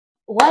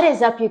What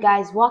is up, you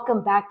guys?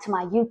 Welcome back to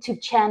my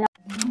YouTube channel.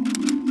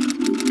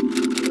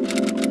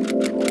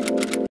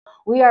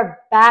 We are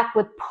back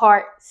with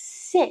part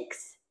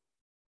 6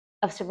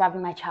 of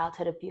surviving my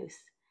childhood abuse.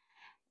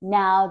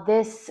 Now,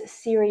 this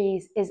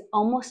series is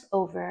almost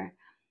over,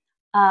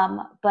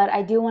 but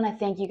I do want to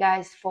thank you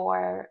guys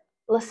for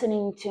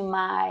listening to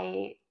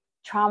my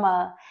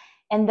trauma.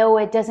 And though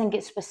it doesn't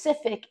get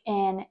specific,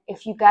 and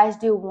if you guys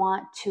do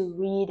want to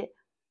read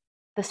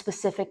the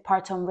specific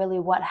parts on really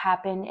what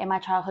happened in my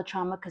childhood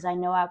trauma, because I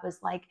know I was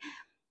like,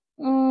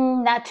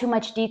 not too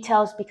much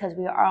details because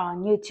we are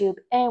on YouTube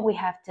and we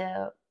have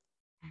to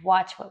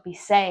watch what we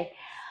say.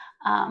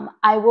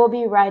 I will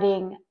be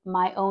writing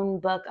my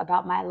own book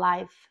about my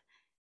life,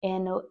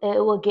 and it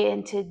will get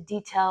into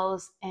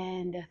details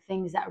and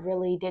things that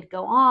really did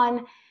go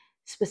on,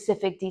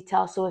 specific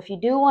details. So if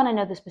you do want to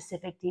know the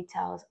specific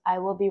details, I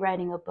will be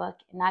writing a book.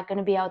 Not going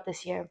to be out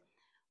this year,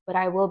 but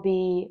I will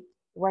be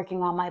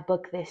working on my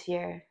book this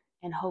year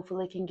and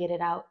hopefully can get it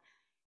out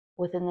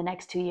within the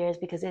next 2 years,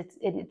 because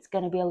it's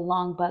going to be a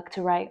long book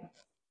to write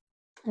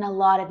and a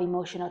lot of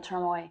emotional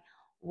turmoil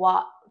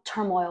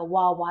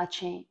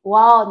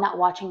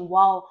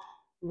while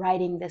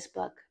writing this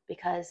book,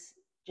 because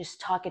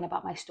just talking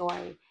about my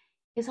story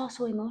is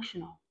also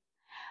emotional.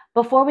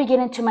 Before we get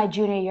into my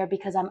junior year,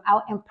 because I'm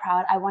out and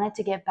proud, I wanted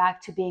to get back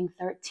to being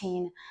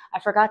 13. I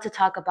forgot to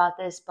talk about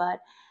this, but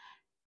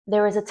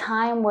there was a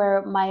time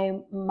where my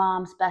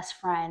mom's best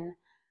friend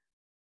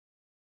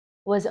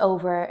was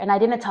over, and I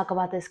didn't talk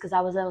about this because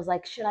I was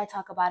like, should I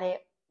talk about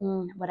it?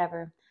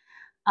 Whatever.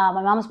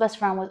 My mom's best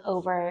friend was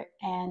over,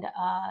 and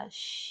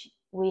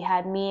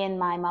me and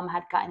my mom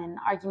had gotten in an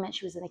argument.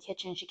 She was in the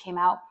kitchen. She came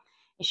out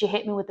and she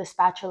hit me with a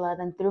spatula,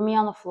 then threw me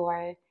on the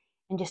floor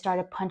and just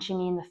started punching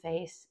me in the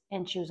face.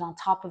 And she was on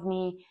top of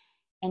me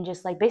and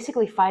just like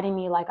basically fighting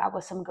me like I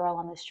was some girl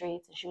on the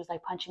streets. And she was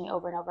like punching me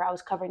over and over. I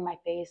was covering my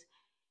face.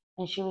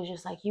 And she was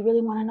just like, you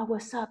really want to know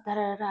what's up? Da,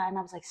 da, da. And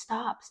I was like,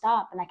 stop.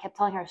 And I kept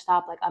telling her to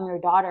stop. Like, I'm your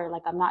daughter.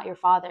 Like, I'm not your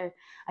father.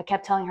 I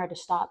kept telling her to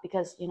stop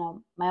because,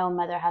 my own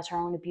mother has her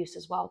own abuse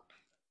as well.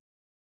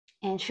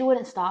 And she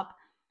wouldn't stop.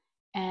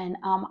 And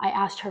I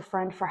asked her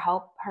friend for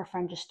help. Her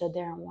friend just stood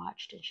there and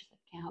watched. And she's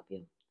like, can't help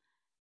you.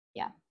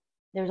 Yeah.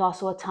 There's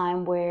also a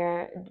time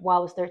where, while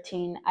I was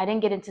 13, I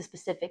didn't get into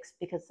specifics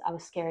because I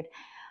was scared.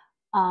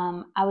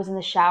 I was in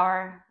the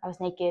shower, I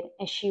was naked,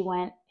 and she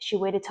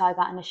waited till I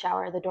got in the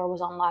shower. The door was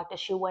unlocked, and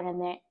she went in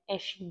there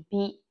and she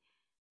beat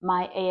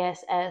my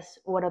ass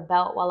with a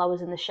belt while I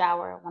was in the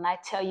shower. When I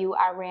tell you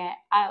I ran,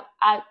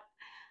 I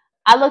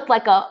looked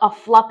like a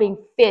flopping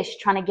fish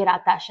trying to get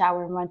out that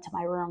shower and run to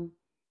my room.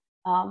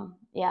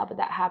 Yeah, but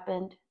that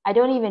happened. I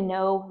don't even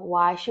know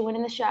why she went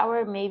in the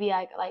shower. Maybe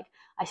I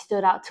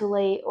stood out too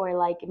late, or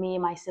like me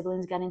and my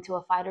siblings got into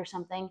a fight or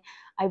something.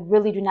 I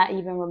really do not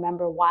even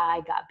remember why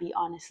I got beat,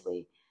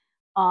 honestly.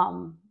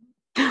 I'll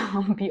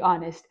be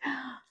honest.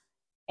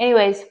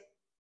 Anyways,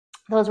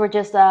 those were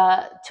just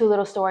 2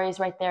 little stories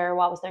right there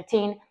while I was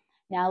 13.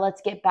 Now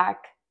let's get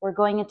back. We're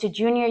going into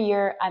junior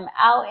year. I'm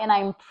out and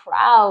I'm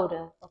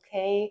proud,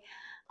 okay?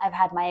 I've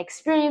had my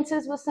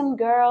experiences with some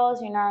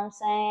girls, you know what I'm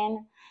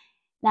saying?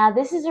 Now,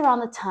 this is around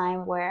the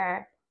time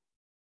where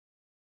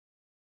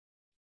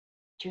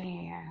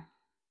junior year,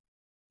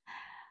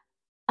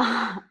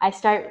 I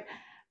start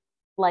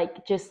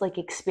just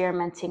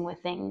experimenting with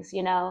things,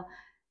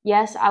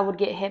 Yes, I would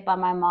get hit by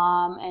my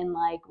mom, and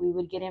we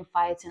would get in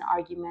fights and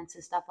arguments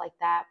and stuff like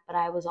that. But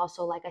I was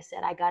also, like I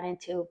said, I got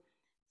into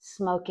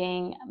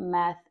smoking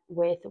meth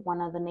with one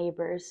of the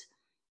neighbors,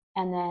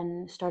 and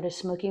then started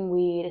smoking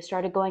weed. I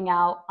started going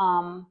out.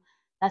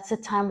 That's the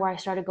time where I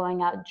started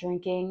going out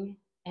drinking,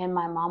 and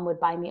my mom would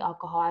buy me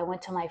alcohol. I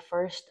went to my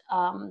first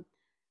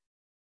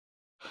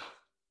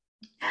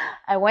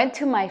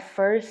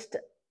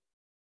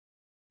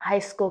high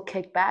school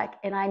kickback,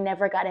 and I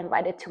never got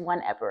invited to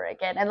one ever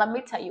again. And let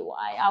me tell you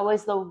why. I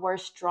was the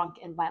worst drunk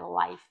in my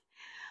life.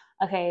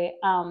 Okay,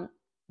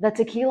 the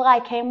tequila I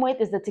came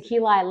with is the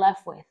tequila I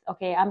left with.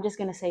 Okay, I'm just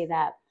gonna say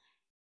that.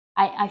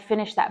 I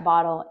finished that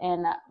bottle,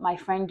 and my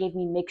friend gave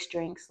me mixed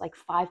drinks, like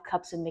 5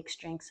 cups of mixed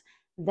drinks,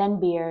 then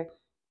beer,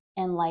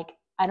 and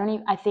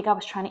I think I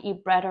was trying to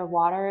eat bread or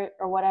water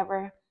or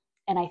whatever,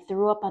 and I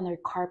threw up on their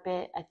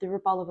carpet. I threw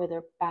up all over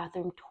their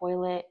bathroom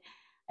toilet.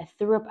 I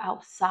threw up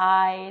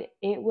outside.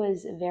 It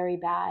was very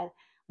bad.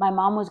 My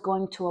mom was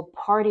going to a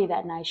party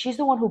that night. She's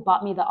the one who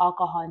bought me the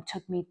alcohol and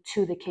took me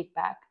to the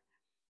kickback.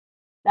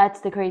 That's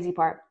the crazy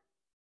part.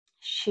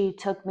 She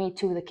took me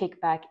to the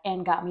kickback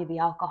and got me the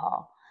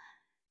alcohol.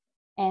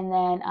 And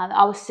then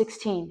I was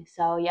 16,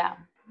 so yeah.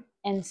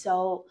 And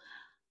so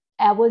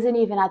I wasn't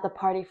even at the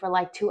party for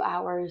 2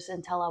 hours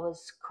until I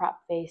was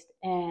crop-faced,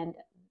 and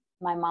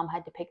my mom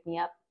had to pick me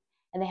up,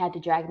 and they had to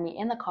drag me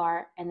in the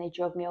car, and they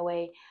drove me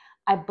away.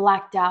 I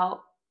blacked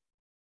out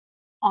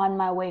on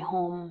my way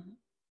home.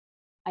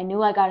 I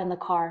knew I got in the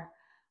car,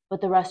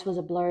 but the rest was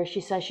a blur.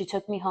 She said she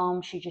took me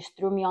home. She just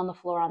threw me on the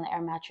floor on the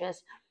air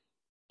mattress,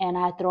 and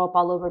I had throw up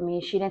all over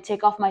me. She didn't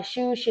take off my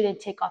shoes. She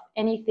didn't take off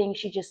anything.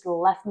 She just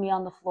left me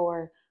on the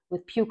floor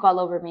with puke all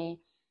over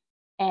me.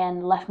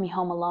 and left me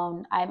home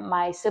alone.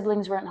 My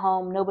siblings weren't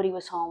home. Nobody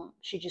was home.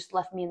 She just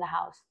left me in the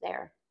house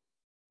there.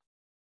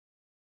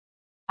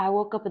 I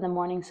woke up in the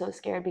morning so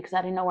scared because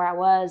I didn't know where I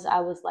was.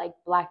 I was like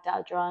blacked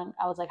out drunk.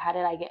 I was like, how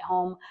did I get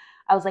home?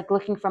 I was like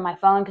looking for my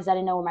phone because I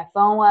didn't know where my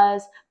phone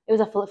was. It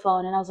was a flip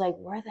phone. And I was like,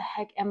 where the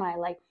heck am I?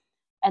 Like,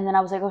 and then I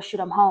was like, oh shoot,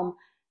 I'm home.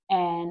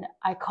 And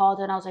I called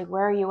her and I was like,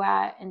 where are you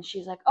at? And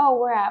she's like, oh,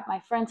 we're at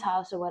my friend's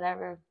house or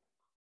whatever.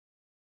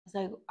 I was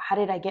like, how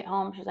did I get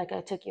home? She's like,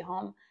 I took you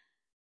home.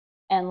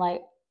 And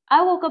like,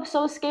 I woke up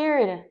so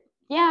scared.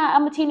 Yeah,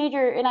 I'm a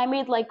teenager and I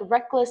made like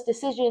reckless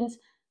decisions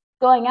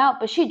going out,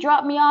 but she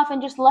dropped me off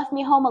and just left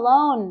me home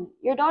alone.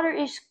 Your daughter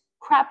is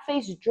crap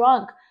faced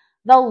drunk.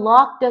 The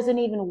lock doesn't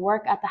even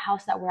work at the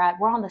house that we're at.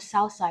 We're on the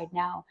south side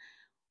now.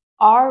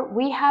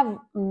 We have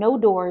no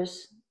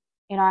doors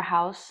in our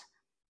house.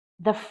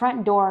 The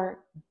front door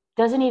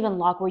doesn't even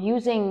lock. We're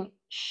using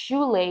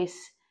shoelace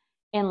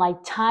and like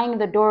tying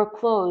the door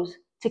closed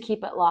to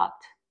keep it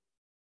locked.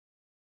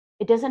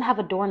 It doesn't have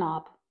a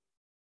doorknob.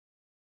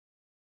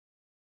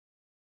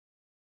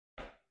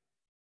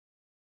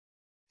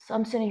 So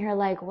I'm sitting here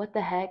like, what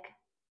the heck?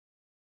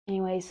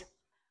 Anyways,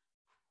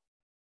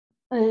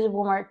 this is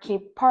when we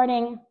keep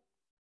partying.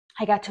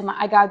 I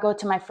gotta go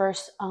to my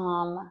first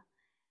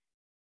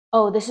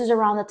this is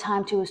around the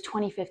time too, it was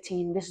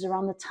 2015. This is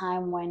around the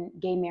time when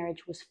gay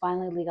marriage was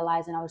finally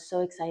legalized and I was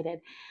so excited.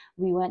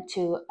 We went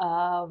to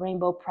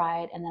Rainbow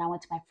Pride and then I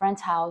went to my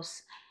friend's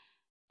house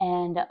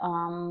and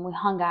we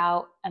hung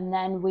out and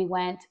then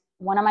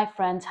one of my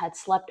friends had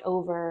slept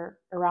over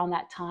around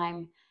that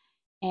time,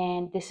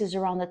 and this is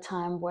around the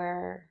time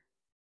where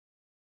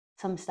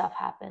some stuff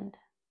happened.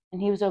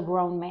 And he was a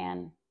grown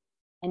man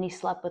and he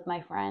slept with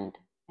my friend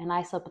and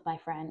I slept with my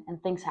friend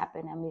and things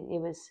happened. I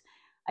mean,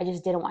 I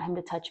just didn't want him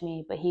to touch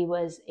me, but he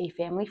was a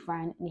family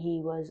friend and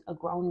he was a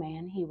grown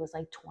man. He was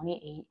like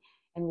 28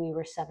 and we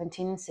were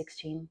 17 and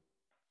 16.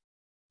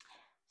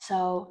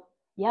 So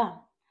yeah,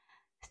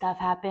 stuff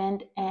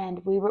happened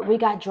and we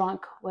got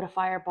drunk with a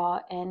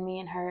fireball, and me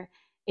and her,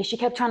 and she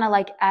kept trying to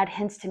like add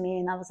hints to me,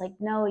 and I was like,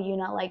 no,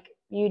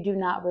 you do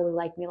not really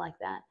like me like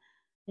that.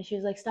 And she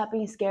was like, stop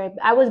being scared.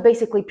 I was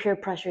basically peer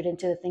pressured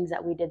into the things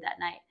that we did that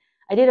night.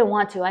 I didn't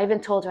want to. I even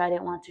told her I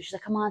didn't want to. She's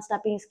like, come on,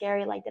 stop being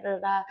scary, like da da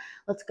da,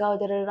 let's go,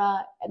 da da da.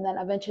 And then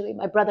eventually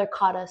my brother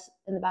caught us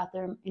in the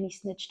bathroom and he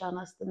snitched on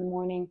us in the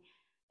morning.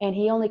 And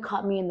he only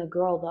caught me and the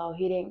girl though.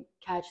 He didn't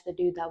catch the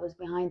dude that was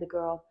behind the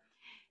girl.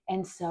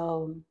 And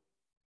so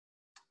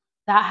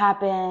that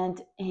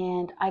happened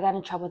and I got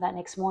in trouble that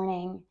next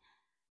morning,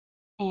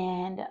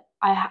 and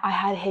I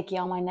had a hickey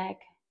on my neck,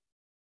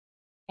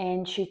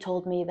 and she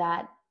told me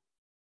that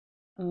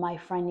my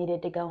friend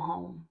needed to go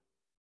home,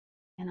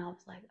 and I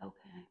was like, okay.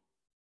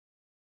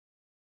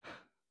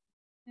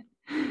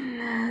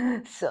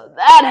 So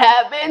that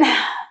happened.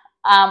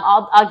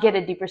 I'll get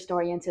a deeper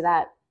story into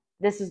that.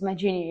 This is my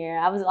junior year.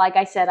 I was, like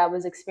I said, I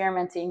was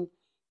experimenting,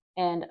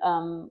 and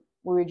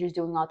we were just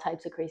doing all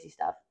types of crazy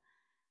stuff.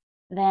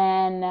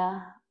 Then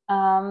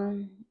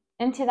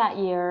into that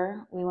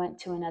year, we went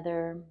to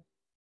another.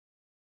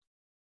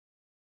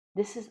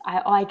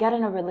 I got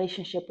in a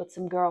relationship with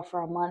some girl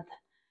for a month.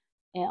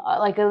 And,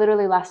 like it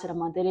literally lasted a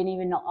month. It didn't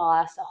even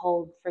last a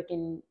whole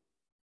freaking.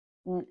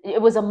 It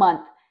was a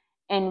month,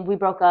 and we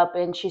broke up.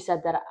 And she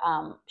said that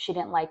she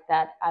didn't like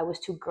that I was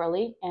too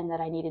girly and that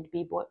I needed to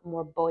be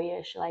more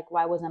boyish. Like,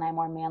 why wasn't I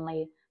more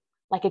manly?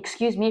 Like,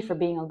 excuse me for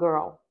being a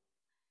girl.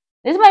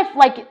 This is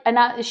my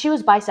and she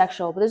was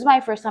bisexual, but this is my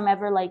first time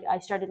ever. Like, I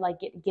started like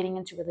getting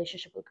into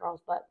relationship with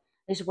girls, but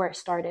this is where it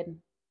started,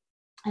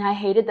 and I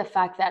hated the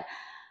fact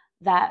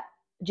that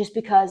just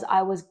because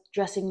I was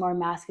dressing more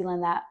masculine,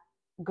 that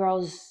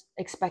girls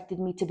expected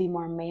me to be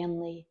more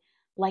manly.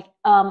 Like,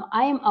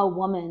 I am a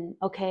woman,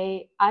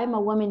 okay? I'm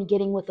a woman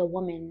getting with a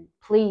woman.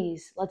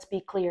 Please, let's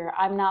be clear.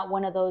 I'm not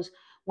one of those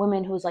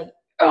women who's like,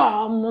 oh,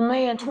 I'm a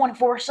man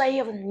 24/7.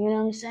 You know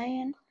what I'm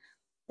saying?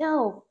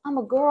 No, I'm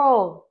a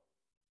girl.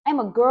 I'm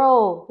a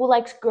girl who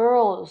likes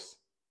girls.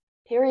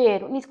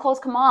 Period. When these clothes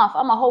come off,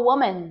 I'm a whole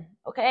woman,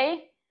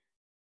 okay?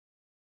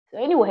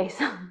 So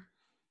anyways,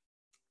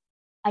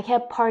 I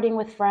kept partying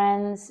with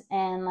friends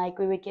and like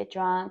we would get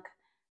drunk.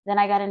 Then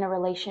I got in a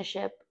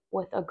relationship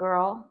with a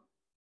girl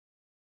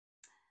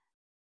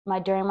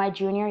during my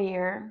junior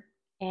year,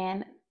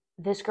 and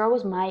this girl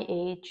was my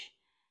age,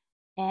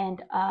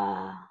 and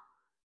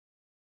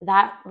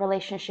that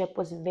relationship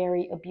was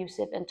very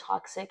abusive and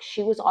toxic.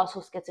 She was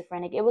also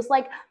schizophrenic. It was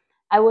like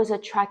I was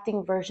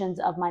attracting versions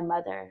of my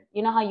mother.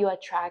 You know how you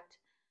attract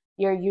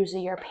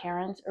usually your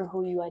parents or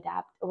who you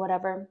adapt or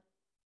whatever.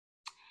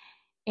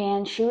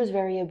 And she was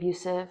very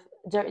abusive.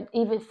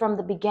 Even from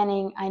the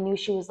beginning, I knew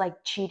she was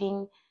like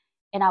cheating,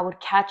 and I would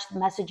catch the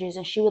messages,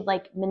 and she would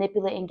like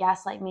manipulate and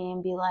gaslight me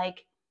and be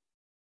like,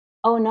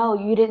 oh no,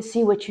 you didn't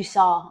see what you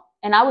saw.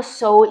 And I was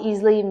so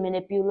easily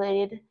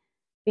manipulated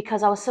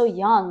because I was so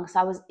young. So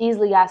I was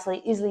easily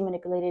gaslit, easily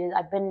manipulated.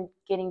 I've been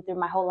getting through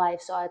my whole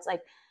life. So it's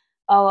like,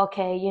 oh,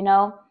 okay, you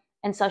know?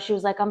 And so she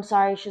was like, I'm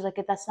sorry. She's like,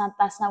 that's not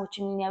what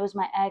you mean. It was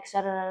my ex,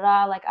 da, da, da,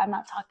 da. Like, I'm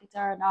not talking to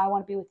her. Now I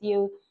want to be with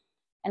you.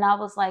 And I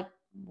was like,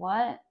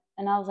 what?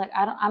 And I was like,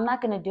 I'm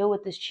not going to deal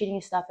with this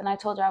cheating stuff. And I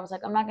told her, I was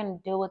like, I'm not going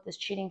to deal with this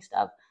cheating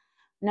stuff.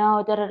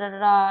 No, da da da da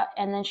da.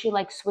 And then she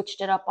like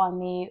switched it up on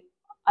me.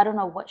 I don't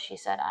know what she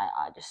said.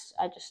 I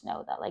just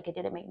know that like it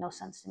didn't make no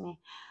sense to me.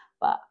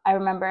 But I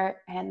remember,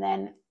 and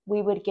then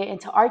we would get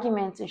into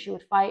arguments and she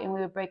would fight and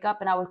we would break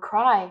up and I would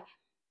cry.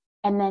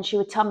 And then she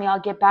would tell me, I'll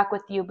get back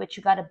with you, but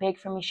you got to beg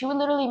for me. She would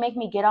literally make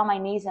me get on my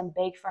knees and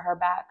beg for her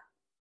back.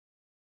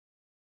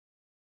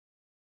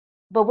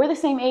 But we're the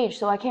same age,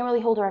 so I can't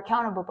really hold her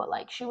accountable. But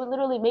like, she would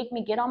literally make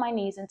me get on my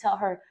knees and tell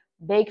her,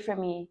 beg for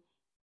me,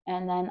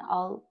 and then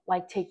I'll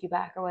like take you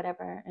back or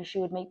whatever. And she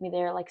would make me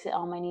there, like sit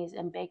on my knees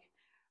and beg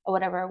or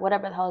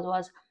whatever the hell it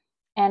was.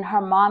 And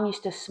her mom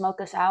used to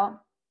smoke us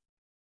out.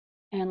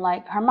 And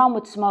like, her mom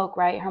would smoke,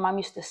 right? Her mom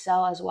used to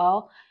sell as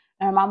well.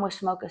 And her mom would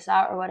smoke us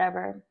out or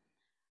whatever.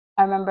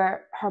 I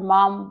remember her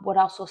mom would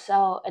also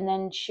sell, and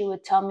then she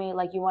would tell me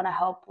like, "You want to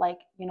help, like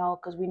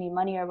because we need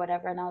money or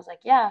whatever." And I was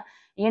like, "Yeah."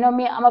 You know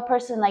me, I'm a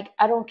person like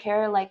I don't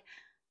care like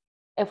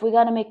if we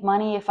gotta make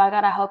money, if I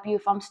gotta help you,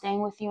 if I'm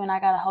staying with you and I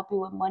gotta help you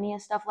with money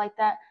and stuff like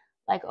that.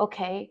 Like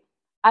okay,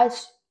 I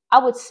I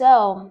would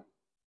sell.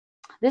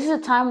 This is a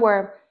time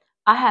where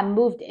I had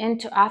moved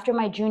into after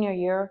my junior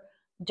year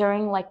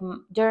during like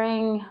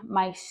during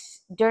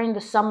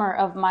the summer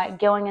of my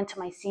going into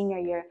my senior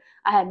year.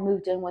 I had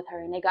moved in with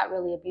her and it got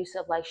really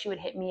abusive. Like she would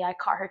hit me. I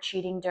caught her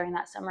cheating during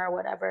that summer or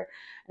whatever.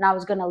 And I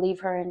was going to leave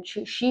her and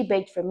she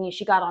begged for me.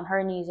 She got on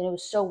her knees and it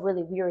was so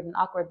really weird and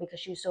awkward because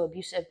she was so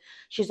abusive.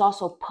 She's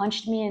also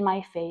punched me in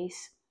my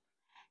face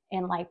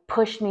and like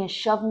pushed me and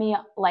shoved me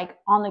like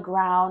on the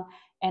ground.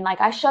 And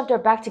like I shoved her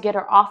back to get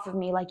her off of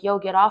me, like, yo,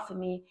 get off of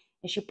me.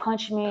 And she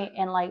punched me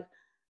and like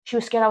she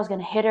was scared I was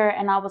gonna hit her.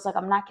 And I was like,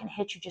 I'm not gonna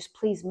hit you, just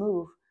please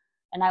move.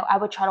 And I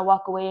would try to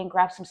walk away and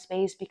grab some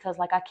space because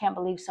like I can't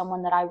believe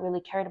someone that I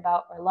really cared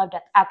about or loved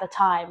at the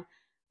time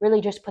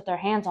really just put their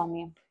hands on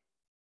me.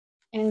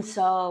 And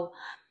so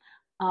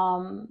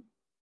um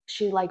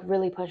she like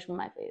really punched me in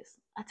my face.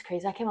 That's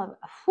crazy. I came up,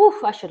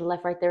 whew, I should have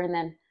left right there and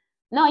then.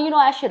 No,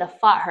 I should have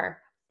fought her,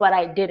 but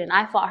I didn't.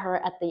 I fought her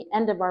at the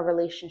end of our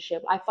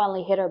relationship. I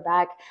finally hit her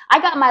back.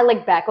 I got my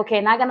lick back. Okay,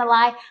 not gonna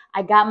lie,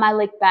 I got my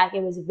lick back.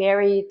 It was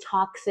very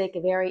toxic,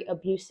 very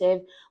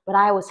abusive, but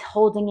I was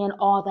holding in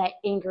all that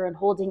anger and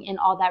holding in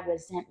all that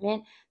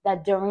resentment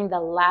that during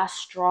the last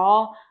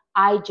straw,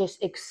 I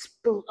just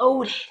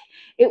exploded.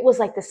 It was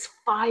like this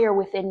fire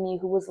within me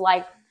who was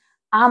like,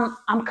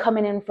 I'm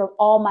coming in for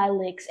all my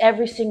licks,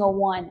 every single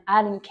one.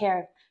 I didn't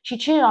care. She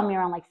cheated on me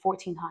around like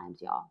 14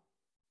 times, y'all.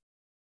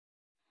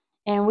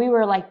 And we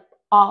were like,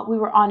 we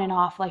were on and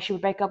off. Like she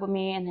would break up with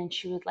me, and then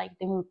she would like,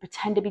 then we would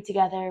pretend to be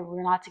together. We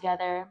were not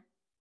together.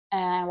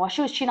 And while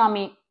she was cheating on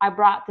me, I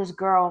brought this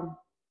girl.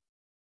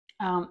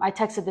 I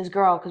texted this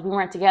girl because we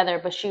weren't together,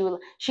 but she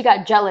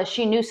got jealous.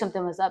 She knew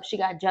something was up. She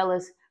got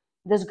jealous.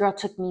 This girl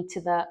took me to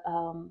the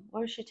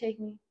where did she take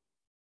me?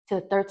 To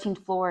the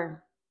 13th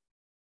floor,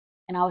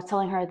 and I was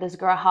telling her this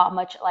girl how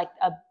much like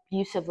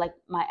abusive like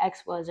my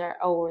ex was,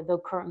 or the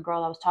current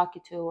girl I was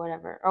talking to, or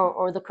whatever,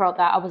 or the girl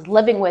that I was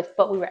living with,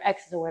 but we were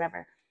exes or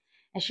whatever.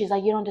 And she's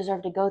like, you don't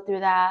deserve to go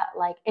through that.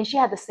 Like, and she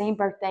had the same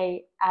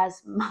birthday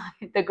as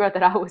the girl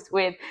that I was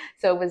with,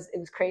 so it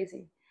was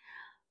crazy.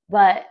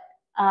 But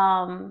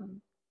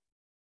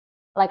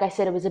like I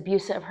said, it was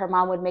abusive. Her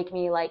mom would make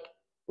me like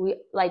we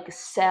like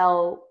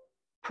sell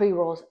pre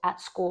rolls at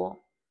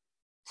school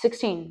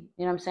 16, you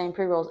know what I'm saying?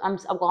 Pre-rolls.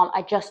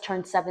 I just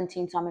turned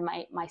 17, so I'm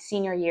in my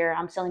senior year.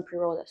 I'm selling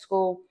pre-rolls at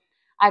school.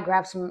 I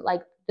grabbed some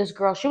like this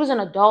girl. She was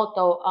an adult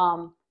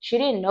though. She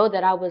didn't know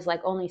that I was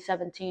like only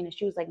 17 and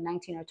she was like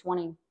 19 or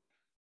 20.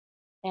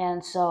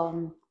 And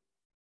so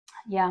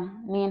yeah,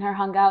 me and her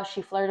hung out.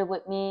 She flirted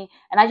with me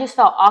and I just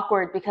felt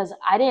awkward because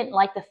I didn't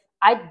like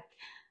I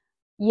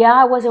yeah,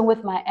 I wasn't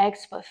with my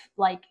ex, but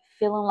like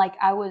feeling like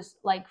I was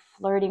like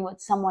flirting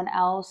with someone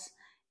else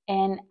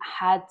and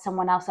had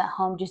someone else at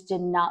home just did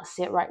not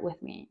sit right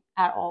with me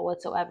at all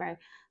whatsoever.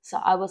 So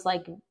I was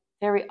like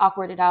very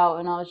awkwarded out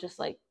and I was just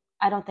like,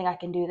 I don't think I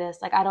can do this.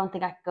 Like, I don't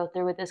think I could go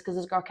through with this because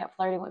this girl kept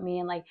flirting with me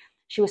and like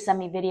she would send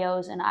me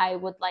videos and I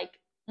would like,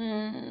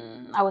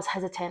 I was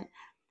hesitant.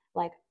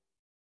 Like,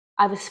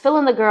 I was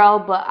feeling the girl,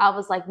 but I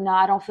was like, no,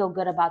 I don't feel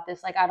good about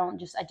this. Like, I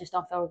just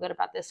don't feel good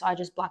about this. So I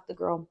just blocked the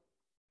girl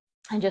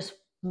and just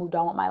moved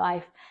on with my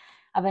life.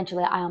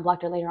 Eventually, I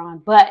unblocked her later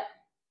on, but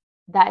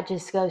that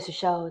just goes to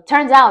show.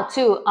 Turns out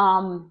too,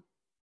 I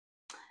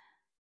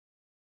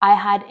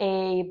had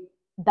a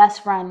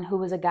best friend who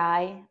was a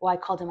guy. Well, I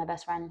called him my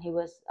best friend.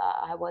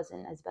 I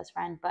wasn't his best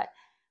friend, but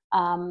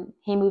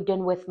he moved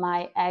in with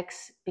my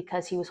ex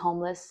because he was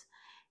homeless.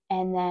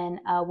 And then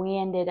he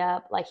ended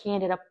up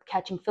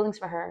catching feelings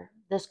for her.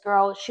 This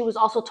girl,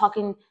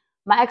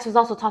 my ex was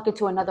also talking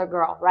to another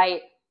girl,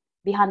 right?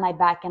 Behind my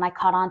back, and I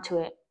caught on to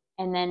it.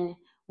 And then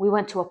we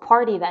went to a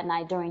party that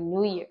night during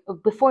New Year,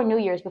 before New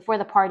Year's, before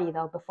the party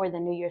though, before the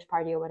New Year's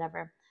party or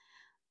whatever.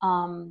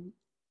 Um,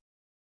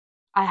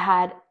 I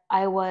had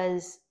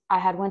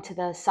went to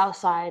the south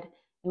side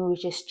and we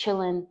was just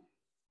chilling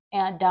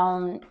and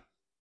down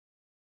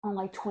on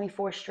like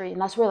 24th Street,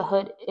 and that's where the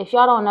hood. If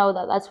y'all don't know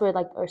that, that's where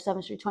like or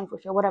 7th Street, 24th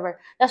Street, whatever.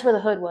 That's where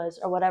the hood was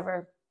or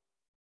whatever.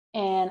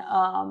 And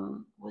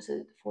was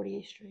it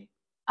 48th Street?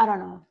 I don't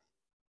know.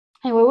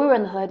 Anyway, we were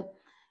in the hood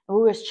and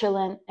we was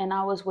chilling, and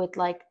I was with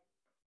like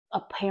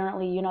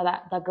apparently,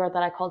 that girl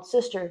that I called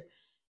sister.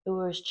 We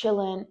was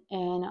chilling,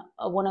 and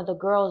one of the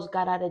girls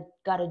got out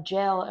of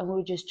jail, and we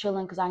were just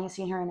chilling because I ain't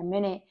seen her in a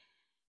minute.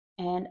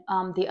 And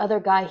the other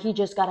guy, he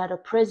just got out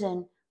of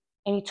prison,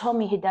 and he told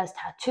me he does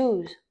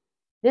tattoos.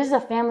 This is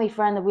a family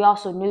friend that we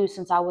also knew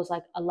since I was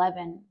like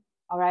 11.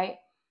 All right.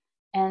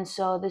 And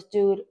so this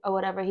dude or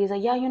whatever, he's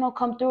like, yeah,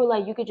 come through.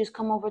 Like, you could just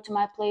come over to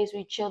my place.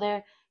 We chill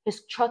there.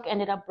 His truck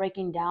ended up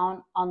breaking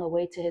down on the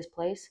way to his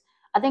place.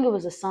 I think it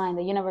was a sign.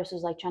 The universe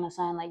was like trying to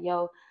sign, like,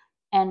 yo.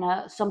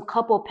 And some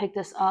couple picked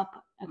us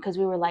up because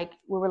we were like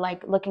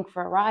looking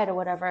for a ride or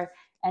whatever.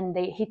 And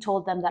he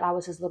told them that I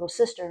was his little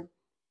sister.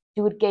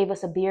 Dude gave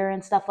us a beer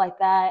and stuff like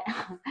that.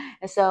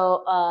 And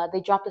so they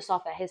dropped us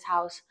off at his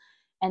house.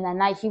 And that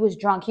night he was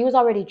drunk. He was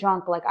already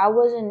drunk. Like, I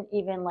wasn't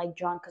even like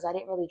drunk because I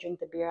didn't really drink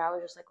the beer. I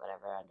was just like,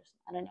 whatever.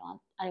 I didn't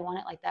want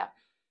it like that.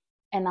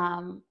 And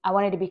I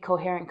wanted to be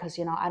coherent because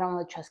I don't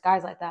really trust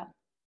guys like that.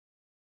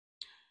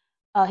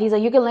 He's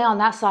like, you can lay on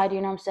that side.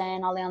 You know what I'm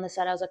saying? I'll lay on this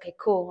side. I was like, okay,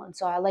 cool. And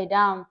so I lay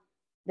down.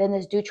 Then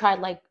this dude tried,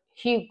 like,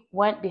 he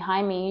went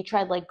behind me. He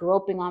tried like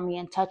groping on me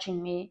and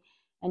touching me.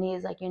 And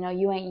he's like,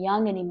 you ain't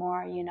young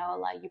anymore.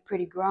 Like, you're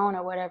pretty grown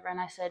or whatever. And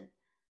I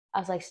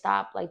was like,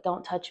 stop, like,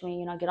 don't touch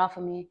me, get off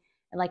of me.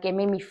 And like, it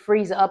made me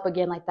freeze up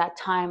again, like that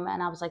time.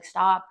 And I was like,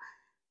 stop.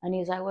 And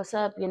he's like, what's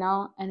up,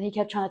 And he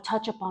kept trying to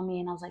touch up on me,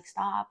 and I was like,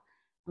 stop.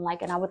 And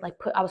like, and I would like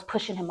I was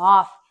pushing him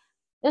off.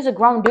 There's a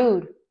grown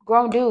dude.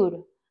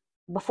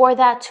 Before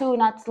that too,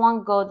 not too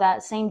long ago,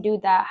 that same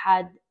dude that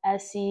had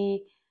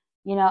SC,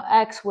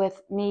 X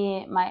with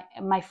me,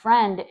 my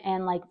friend,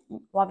 and like,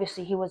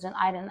 obviously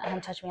I didn't let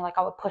him touch me. Like,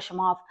 I would push him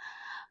off.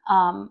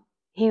 Um,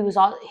 he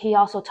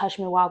also touched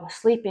me while I was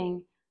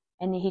sleeping,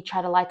 and he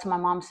tried to lie to my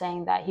mom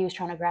saying that he was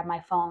trying to grab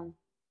my phone.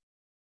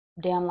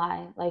 Damn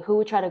lie. Like, who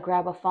would try to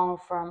grab a phone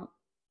from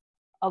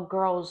a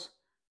girl's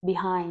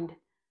behind?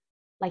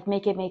 Like,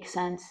 make it make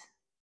sense.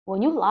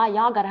 When you lie,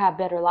 y'all gotta have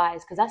better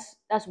lies, because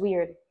that's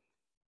weird.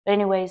 But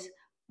anyways,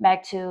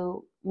 back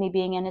to me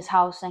being in his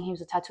house, saying he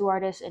was a tattoo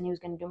artist and he was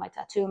gonna do my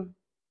tattoo.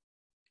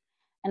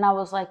 And I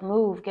was like,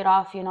 move, get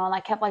off, and I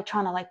kept like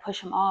trying to like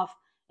push him off,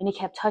 and he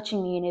kept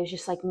touching me, and it was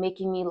just like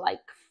making me like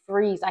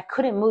freeze. I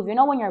couldn't move.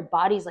 When your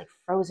body's like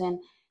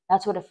frozen,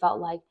 that's what it felt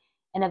like.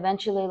 And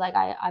eventually, like,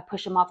 I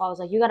pushed him off. I was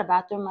like, you got a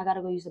bathroom? I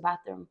gotta go use the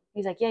bathroom.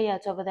 He's like, yeah,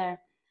 it's over there.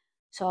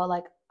 So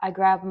like, I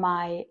grabbed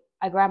my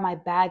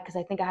bag because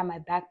I think I had my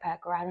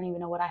backpack, or I don't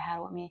even know what I had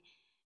with me.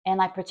 And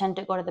I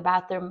pretended to go to the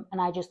bathroom, and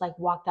I just like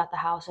walked out the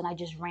house, and I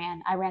just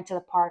ran. I ran to the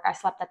park. I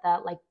slept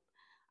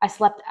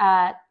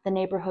at the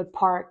neighborhood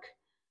park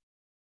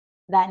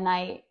that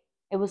night.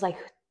 It was like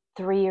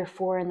 3 or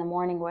 4 in the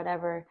morning,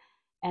 whatever.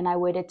 And I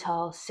waited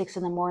till 6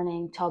 in the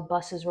morning till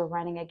buses were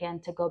running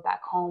again to go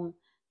back home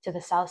to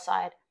the south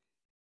side.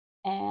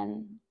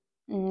 And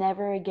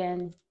never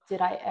again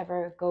did I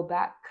ever go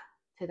back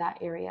to that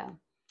area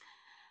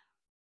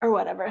or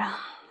whatever.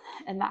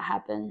 And that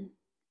happened.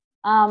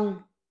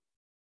 Um,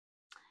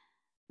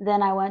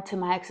 then I went to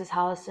my ex's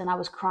house, and I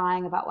was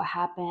crying about what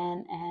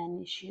happened.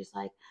 And she's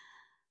like,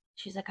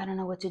 I don't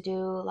know what to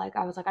do. Like,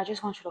 I was like, I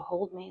just want you to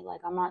hold me.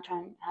 Like, I'm not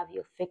trying to have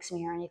you fix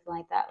me or anything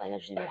like that. Like, I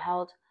just need to be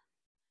held.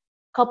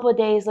 A couple of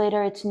days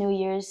later, it's New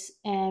Year's,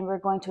 and we're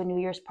going to a New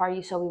Year's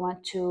party.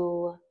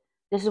 So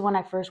this is when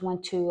I first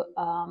went to,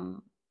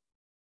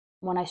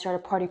 when I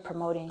started party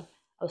promoting.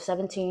 I was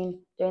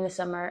 17 during the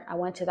summer. I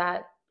went to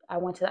that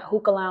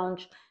hookah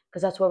lounge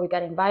because that's where we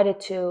got invited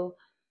to.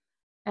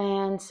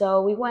 And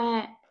so we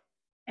went,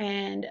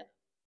 and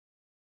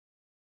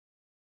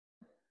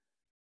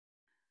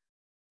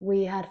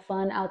we had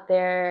fun out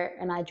there,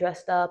 and I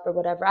dressed up or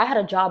whatever. I had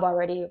a job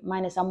already,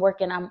 minus I'm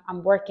working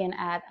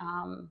at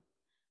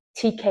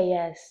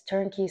TKS,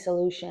 Turnkey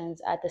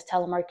Solutions, at this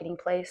telemarketing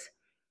place.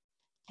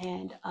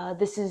 And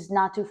this is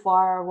not too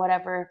far or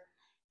whatever.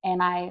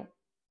 And I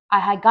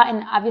had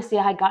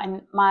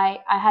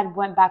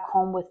went back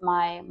home with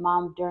my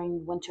mom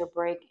during winter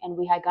break, and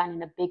we had gotten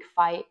in a big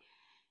fight.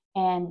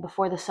 And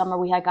before the summer,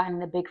 we had gotten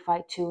in a big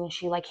fight too. And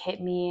she like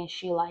hit me, and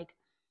she like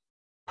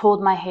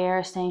pulled my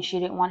hair, saying she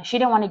didn't want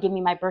to give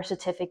me my birth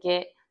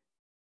certificate.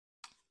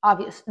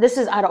 This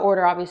is out of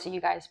order, obviously,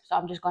 you guys. So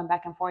I'm just going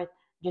back and forth,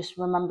 just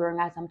remembering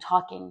as I'm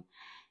talking.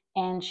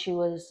 And she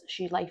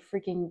like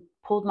freaking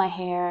pulled my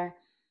hair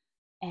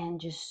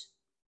and just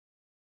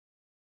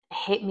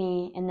hit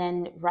me. And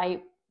then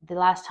right the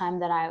last time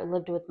that I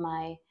lived with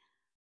my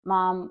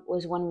mom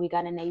was when we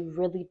got in a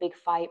really big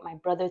fight. My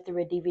brother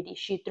threw a DVD.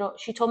 She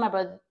told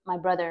my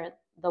brother,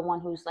 the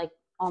one who's like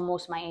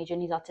almost my age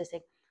and he's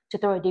autistic, to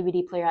throw a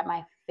DVD player at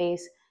my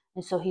face.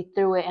 And so he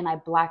threw it, and I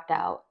blacked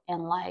out.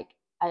 And like,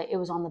 it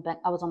was on the bed.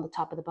 I was on the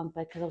top of the bunk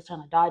bed because I was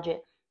trying to dodge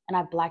it. And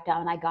I blacked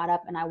out, and I got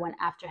up, and I went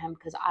after him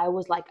because I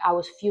was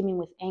fuming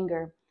with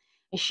anger.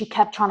 And she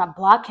kept trying to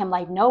block him,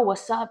 like, no,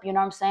 what's up? You know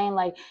what I'm saying?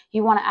 Like,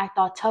 you want to act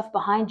all tough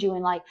behind you.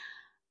 And like,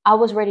 I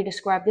was ready to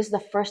scrap. This is the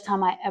first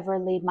time I ever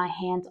laid my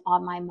hands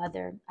on my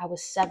mother. I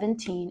was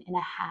 17 and a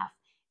half.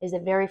 Is the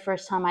very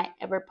first time I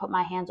ever put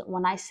my hands on.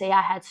 When I say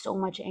I had so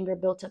much anger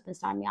built up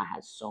inside me, I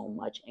had so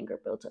much anger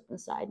built up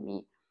inside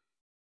me.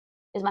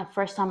 Is my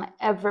first time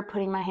ever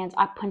putting my hands.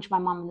 I punched my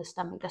mom in the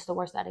stomach. That's the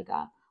worst that it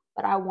got.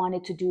 But I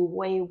wanted to do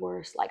way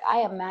worse. Like,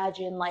 I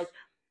imagine like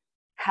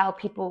how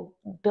people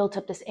built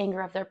up this anger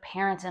of their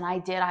parents, and I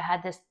did. I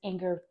had this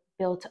anger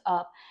built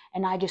up,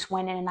 and I just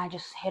went in and I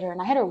just hit her.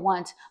 And I hit her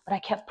once, but I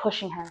kept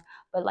pushing her.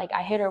 But like,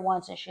 I hit her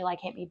once and she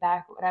like hit me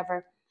back or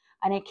whatever.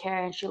 I didn't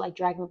care, and she like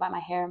dragged me by my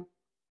hair.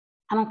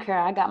 I don't care.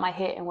 I got my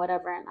hit and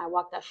whatever. And I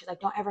walked out. She's like,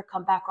 don't ever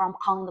come back or I'm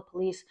calling the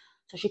police.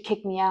 So she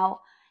kicked me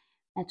out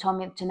and told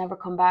me to never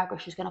come back or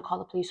she's going to call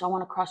the police. So I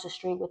went across the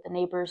street with the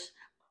neighbors.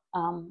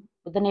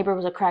 But the neighbor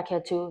was a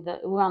crackhead too.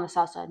 We were on the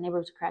south side. The neighbor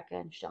was a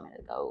crackhead. And she told me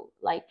to go.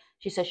 Like,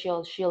 she said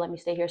she'll let me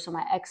stay here. So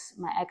my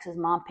ex's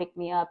mom picked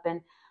me up, and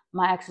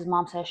my ex's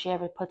mom said if she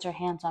ever puts her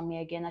hands on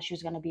me again, that she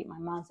was going to beat my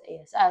mom's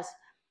ASS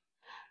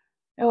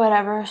or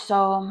whatever.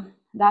 So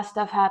that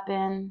stuff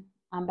happened.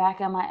 I'm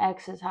back at my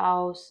ex's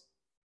house.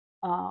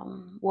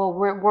 Well,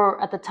 we're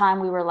at the time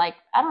we were like,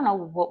 I don't know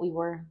what we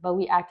were, but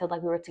we acted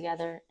like we were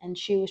together. And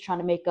she was trying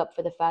to make up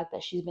for the fact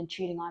that she's been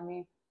cheating on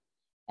me.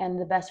 And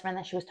the best friend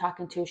that she was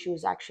talking to, she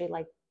was actually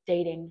like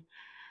dating.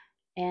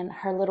 And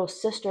her little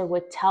sister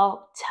would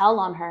tell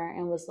on her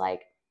and was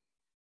like,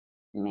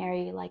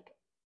 Mary, like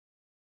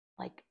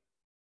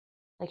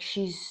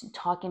she's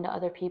talking to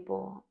other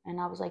people.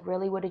 And I was like,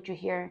 really? What did you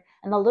hear?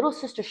 And the little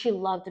sister, she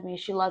loved me.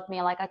 She loved me.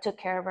 Like, I took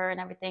care of her and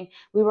everything.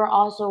 We were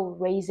also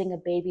raising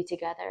a baby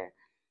together.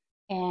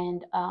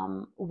 And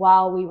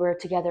while we were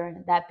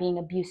together, that being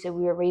abusive,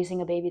 we were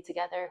raising a baby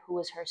together who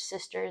was her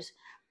sister's.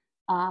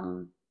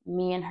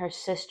 Me and her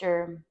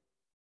sister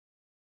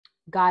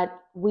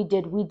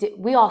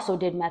we also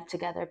did meth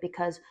together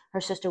because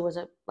her sister was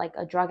a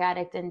drug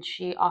addict, and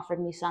she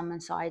offered me some,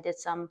 and so I did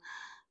some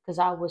because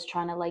I was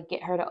trying to like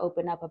get her to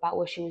open up about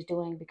what she was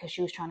doing, because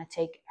she was trying to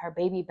take her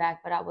baby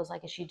back. But I was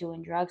like, is she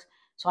doing drugs?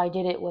 So I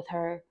did it with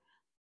her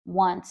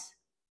once,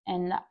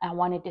 and I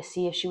wanted to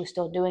see if she was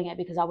still doing it,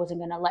 because I wasn't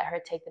going to let her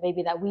take the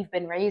baby that we've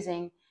been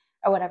raising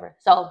or whatever.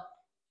 So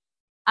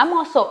I'm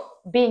also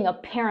being a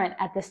parent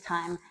at this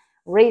time,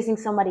 raising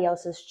somebody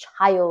else's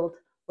child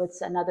with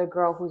another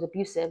girl who's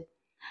abusive.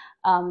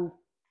 I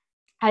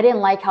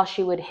didn't like how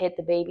she would hit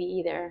the baby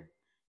either.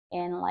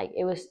 And like,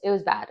 it was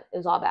bad. It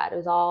was all bad. It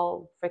was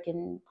all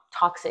freaking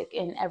toxic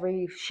in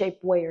every shape,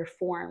 way, or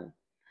form.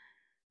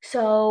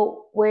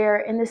 So we're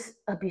in this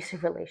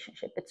abusive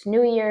relationship. It's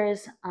New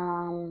Year's.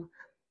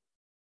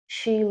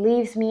 She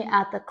leaves me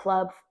at the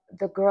club.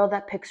 The girl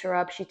that picks her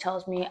up, she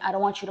tells me, I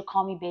don't want you to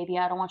call me baby.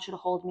 I don't want you to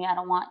hold me. I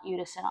don't want you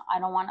to sit.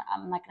 I'm not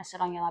going to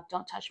sit on your lap.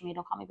 Don't touch me.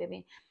 Don't call me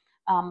baby.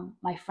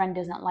 My friend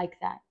doesn't like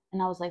that.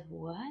 And I was like,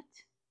 what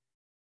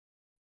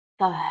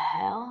the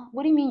hell?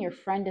 What do you mean your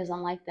friend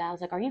doesn't like that? I was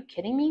like, are you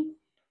kidding me?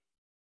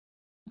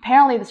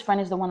 Apparently this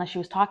friend is the one that she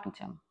was talking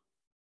to.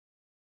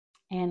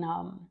 And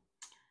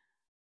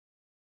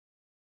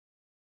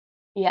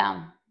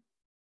yeah.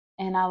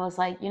 And I was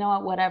like, you know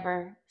what,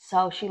 whatever.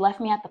 So she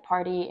left me at the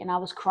party, and I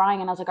was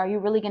crying, and I was like, are you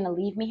really going to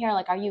leave me here?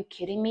 Like, are you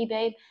kidding me,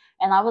 babe?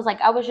 And I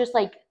was just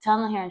like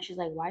telling her, and she's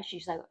like, why?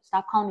 She's like,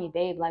 stop calling me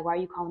babe. Like, why are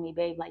you calling me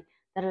babe? Like,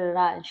 da da da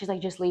da. And she's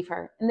like, just leave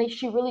her. And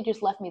she really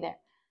just left me there.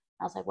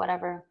 I was like,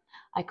 whatever.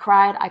 I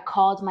cried. I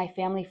called my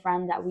family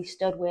friend that we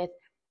stood with,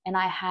 and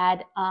I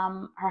had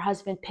her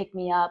husband pick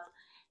me up,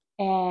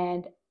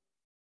 and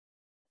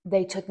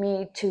they took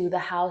me to the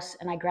house,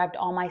 and I grabbed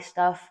all my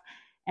stuff.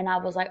 And I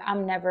was like,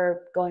 I'm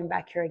never going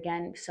back here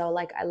again. So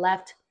like, I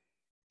left.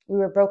 We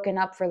were broken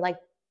up for like,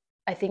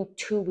 I think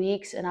 2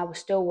 weeks, and I was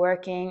still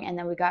working. And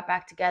then we got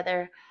back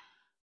together.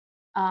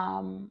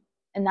 And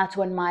that's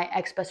when my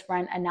ex-best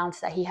friend announced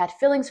that he had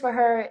feelings for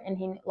her. And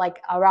he,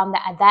 like, around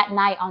that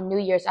night on New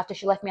Year's, after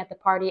she left me at the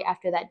party,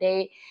 after that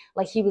date,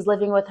 like, he was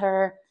living with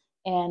her.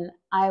 And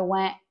I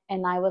went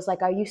and I was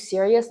like, are you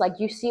serious? Like,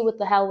 you see what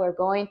the hell we're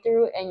going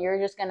through, and you're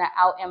just going to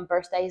out and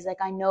burst that? He's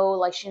like, I know,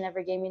 like, she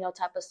never gave me no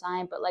type of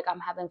sign, but like, I'm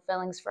having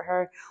feelings for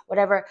her,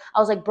 whatever. I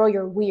was like, bro,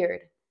 you're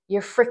weird.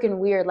 You're freaking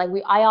weird. Like,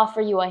 I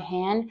offer you a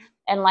hand,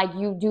 and like,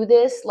 you do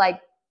this,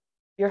 like,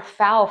 you're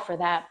foul for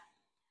that.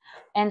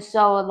 And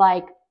so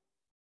like,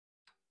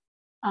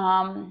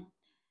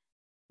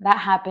 that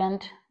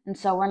happened. And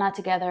so we're not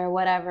together,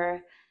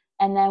 whatever.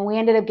 And then we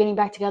ended up getting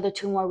back together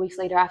 2 more weeks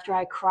later, after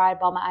I cried,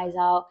 bawled my eyes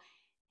out.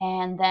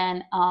 And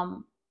then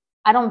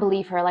I don't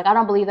believe her. Like, I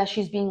don't believe that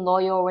she's being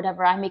loyal or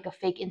whatever. I make a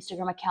fake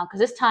Instagram account, because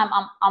this time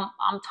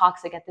I'm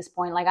toxic at this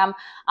point. Like,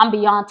 I'm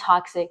beyond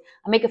toxic.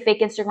 I make a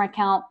fake Instagram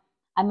account.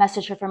 I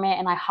message her from it,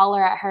 and I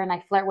holler at her, and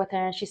I flirt with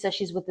her, and she says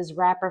she's with this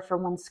rapper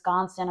from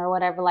Wisconsin or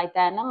whatever like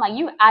that. And I'm like,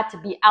 you ought to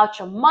be out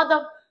your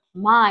mother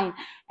mind.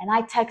 And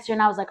I text her,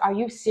 and I was like, are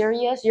you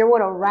serious? You're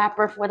with a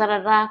rapper for da da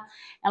da.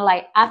 And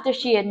like, after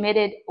she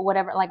admitted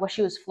whatever, like, what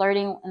she was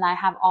flirting, and I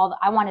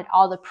wanted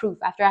all the proof.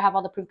 After I have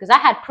all the proof, because I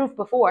had proof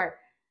before.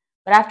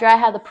 But after I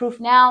have the proof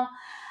now,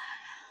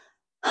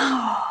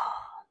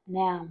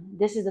 now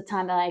this is the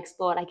time that I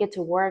explode. I get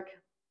to work.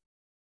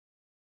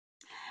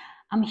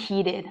 I'm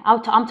heated.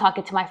 I'm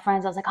talking to my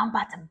friends. I was like, I'm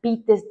about to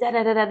beat this, da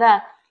da da da da.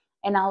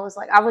 And I was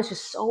like, I was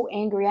just so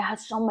angry. I had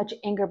so much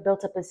anger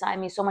built up inside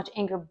me, so much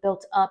anger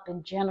built up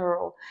in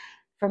general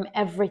from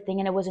everything.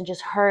 And it wasn't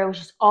just her, it was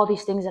just all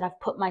these things that I've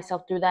put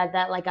myself through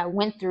that like I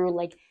went through,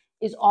 like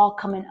is all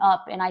coming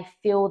up. And I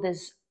feel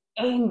this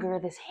anger,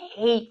 this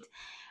hate.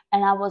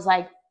 And I was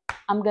like,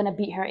 I'm gonna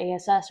beat her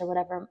ASS or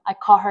whatever. I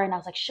called her and I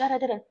was like, shut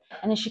up.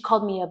 And then she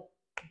called me a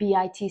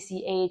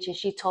BITCH, and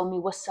she told me,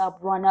 what's up,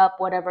 run up,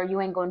 whatever,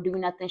 you ain't gonna do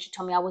nothing. She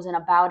told me I wasn't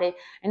about it.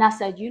 And I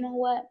said, you know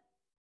what?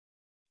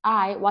 All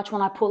right, watch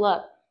when I pull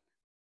up.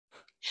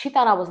 She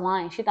thought I was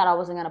lying. She thought I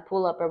wasn't gonna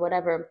pull up or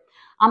whatever.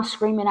 I'm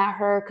screaming at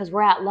her because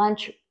we're at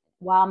lunch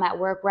while I'm at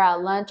work. We're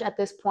at lunch at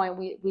this point.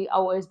 We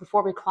always,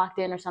 before we clocked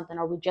in or something,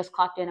 or we just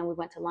clocked in and we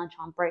went to lunch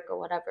on break or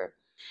whatever.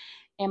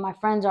 And my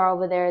friends are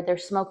over there, they're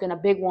smoking a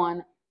big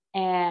one.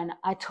 And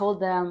I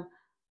told them,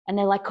 and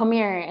they're like, come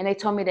here. And they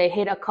told me they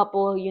hit a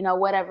couple,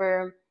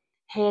 whatever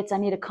hits, I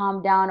need to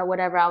calm down or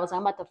whatever. I was like,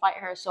 I'm about to fight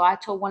her. So I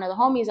told one of the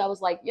homies, I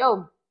was like,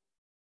 yo,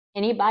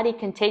 anybody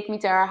can take me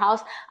to our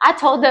house. I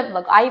told them,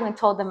 look, I even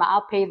told them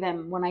I'll pay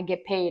them when I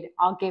get paid.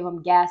 I'll give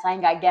them gas. I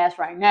ain't got gas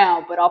right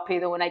now, but I'll pay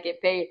them when I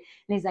get paid.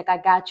 And he's like, I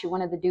got you.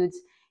 One of the dudes,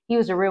 he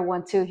was a real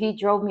one too. He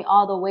drove me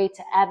all the way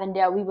to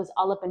Avondale. We was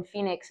all up in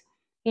Phoenix.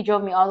 He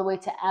drove me all the way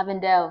to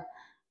Avondale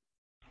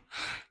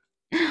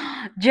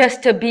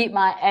just to beat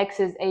my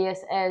ex's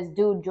ASS.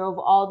 Dude drove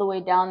all the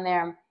way down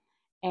there,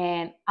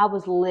 and I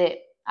was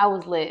lit. I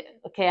was lit.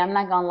 Okay, I'm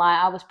not gonna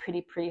lie. I was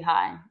pretty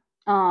high.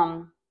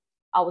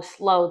 I was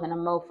slow than a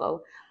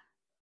mofo.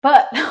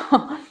 But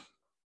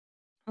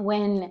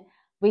when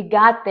we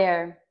got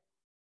there,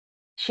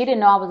 she didn't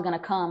know I was gonna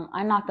come.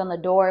 I knocked on the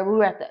door. We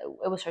were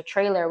it was her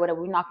trailer or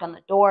whatever. We knocked on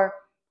the door.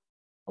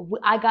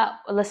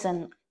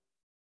 Listen,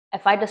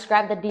 if I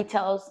describe the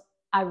details,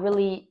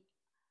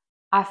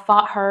 I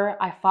fought her.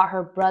 I fought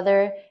her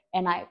brother,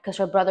 and because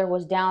her brother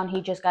was down.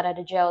 He just got out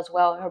of jail as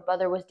well. Her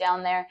brother was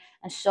down there,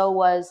 and so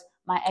was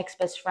my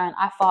ex-best friend.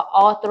 I fought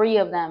all three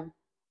of them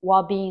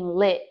while being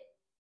lit.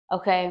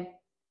 Okay.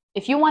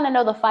 If you want to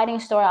know the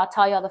fighting story, I'll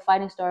tell y'all the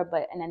fighting story,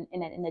 but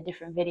in a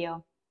different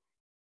video.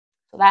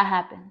 So that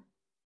happened.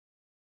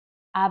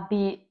 I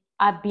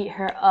beat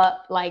her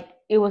up like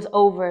it was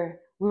over.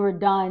 We were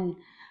done.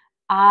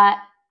 I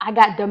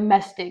got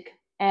domestic,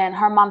 and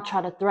her mom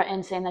tried to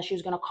threaten, saying that she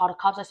was gonna call the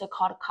cops. I said,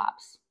 call the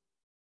cops.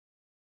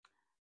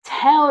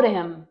 Tell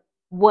them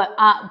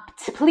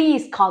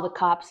please call the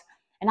cops.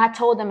 And I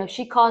told them if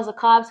she calls the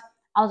cops,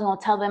 I was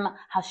gonna tell them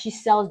how she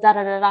sells da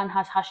da da da, and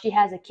how she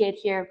has a kid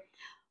here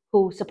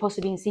who's supposed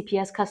to be in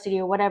CPS custody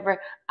or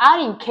whatever. I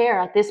didn't care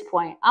at this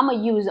point. I'm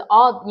gonna use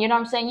all, you know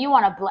what I'm saying? You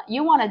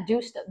wanna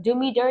do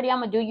me dirty, I'm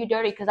gonna do you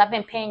dirty, because I've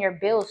been paying your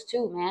bills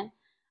too, man.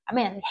 I've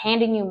been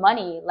handing you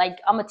money. Like,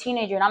 I'm a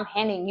teenager and I'm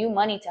handing you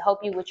money to help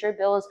you with your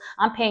bills.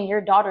 I'm paying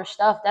your daughter's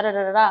stuff, da da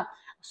da da da.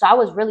 So I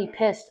was really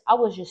pissed. I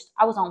was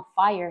on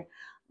fire.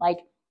 Like,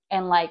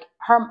 and like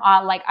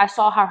like I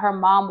saw how her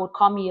mom would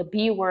call me a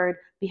B word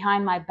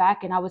behind my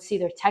back, and I would see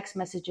their text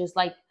messages,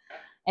 like,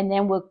 and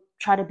then would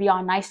try to be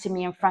all nice to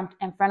me in front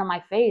of my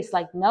face.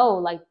 Like, no,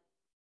 like,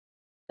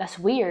 that's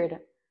weird.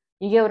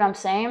 You get what I'm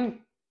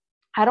saying?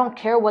 I don't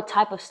care what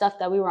type of stuff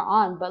that we were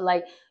on, but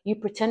like, you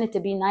pretended to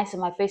be nice in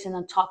my face and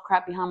then talk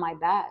crap behind my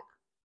back.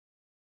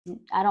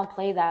 I don't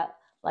play that.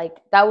 Like,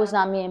 that was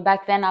not me. And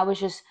back then I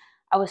was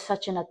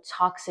such in a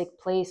toxic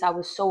place. I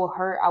was so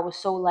hurt. I was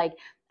so like,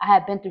 I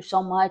had been through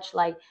so much.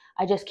 Like,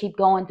 I just keep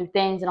going through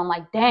things and I'm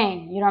like,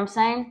 dang, you know what I'm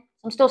saying?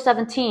 I'm still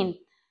 17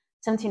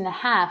 and a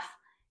half.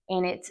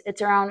 And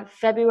it's around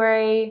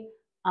February.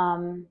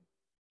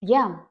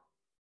 Yeah,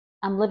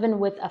 I'm living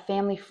with a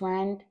family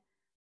friend.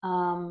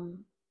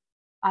 Um,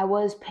 I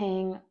was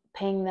paying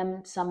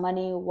them some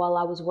money while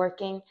I was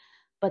working,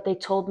 but they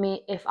told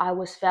me if I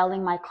was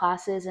failing my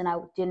classes and I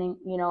didn't,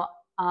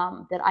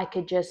 that I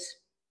could just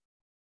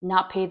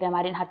not pay them.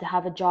 I didn't have to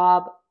have a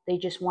job. They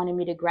just wanted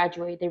me to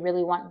graduate. They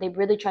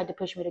really tried to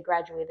push me to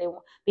graduate.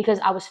 Because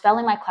I was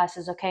failing my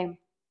classes. Okay.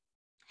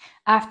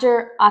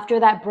 After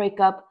that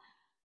breakup,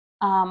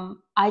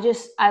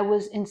 I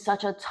was in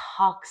such a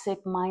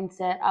toxic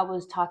mindset. I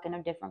was talking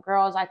to different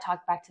girls. I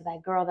talked back to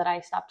that girl that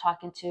I stopped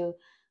talking to,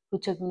 who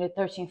took me to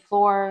the 13th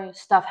floor.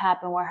 Stuff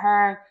happened with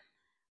her.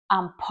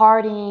 I'm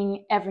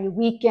partying every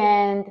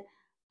weekend.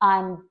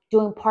 I'm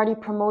doing party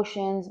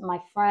promotions. My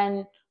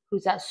friend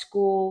who's at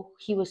school,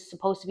 he was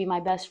supposed to be my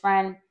best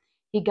friend.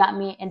 He got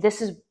me, and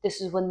this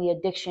is when the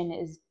addiction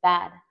is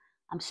bad.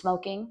 I'm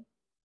smoking,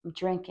 I'm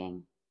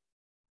drinking,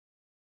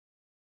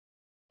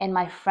 and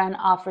my friend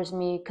offers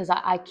me, because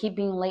I keep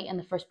being late in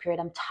the first period.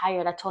 I'm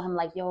tired. I told him,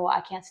 like, yo,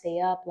 I can't stay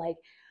up. Like,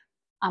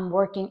 I'm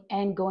working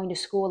and going to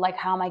school. Like,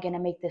 how am I going to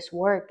make this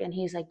work? And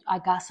he's like, I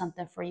got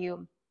something for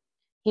you.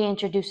 He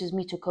introduces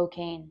me to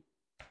cocaine.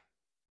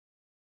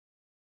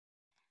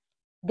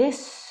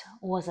 This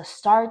was a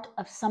start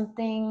of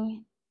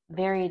something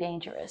very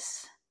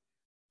dangerous.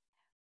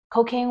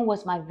 Cocaine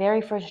was my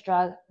very first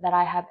drug that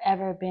I have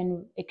ever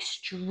been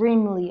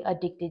extremely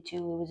addicted to.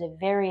 It was a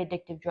very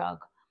addictive drug.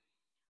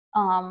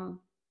 Um,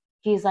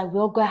 he's like,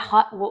 we'll go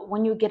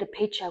when you get a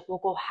paycheck, we'll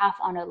go half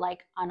on a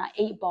like on an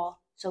 8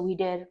 ball. So we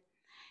did,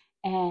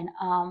 and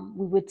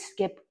we would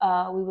skip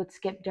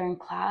during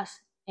class,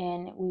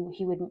 and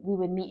we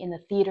would meet in the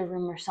theater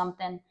room or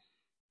something.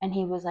 And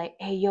he was like,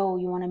 hey yo,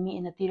 you want to meet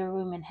in the theater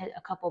room and hit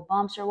a couple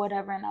bumps or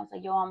whatever? And I was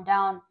like, yo, I'm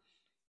down.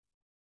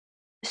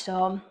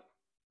 So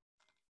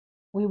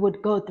we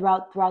would go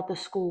throughout the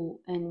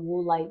school, and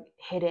we'll like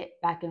hit it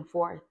back and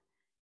forth,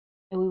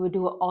 and we would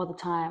do it all the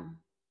time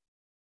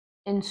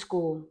in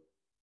school,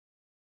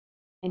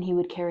 and he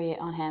would carry it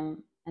on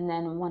him. And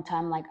then one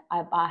time, like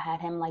I had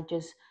him like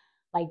just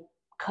like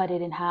cut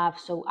it in half,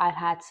 so I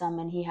had some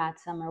and he had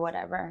some or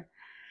whatever.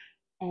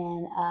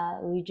 And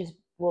we just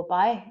will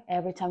buy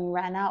every time we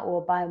ran out,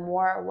 we'll buy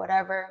more or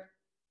whatever.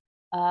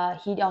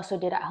 He also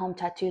did at home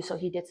tattoos, so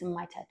he did some of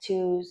my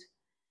tattoos.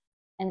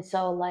 And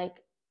so like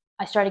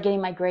I started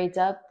getting my grades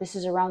up. This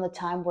is around the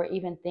time where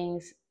even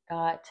things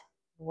got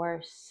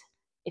worse.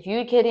 If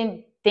you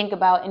couldn't think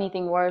about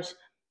anything worse,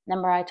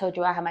 remember I told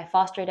you I had my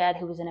foster dad,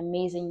 who was an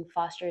amazing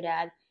foster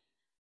dad.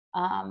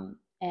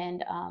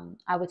 And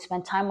I would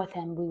spend time with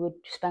him. We would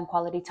spend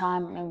quality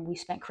time, and we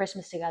spent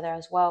Christmas together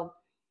as well.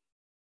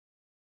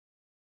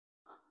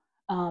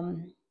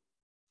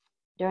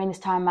 During this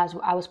time, as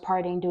I was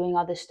partying, doing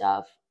all this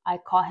stuff, I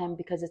call him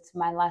because it's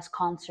my last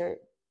concert.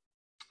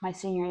 My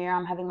senior year,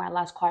 I'm having my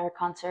last choir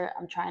concert.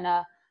 I'm trying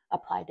to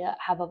apply to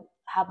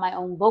have my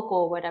own vocal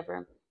or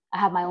whatever. I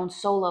have my own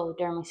solo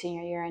during my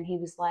senior year, and he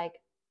was like,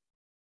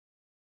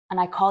 and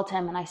I called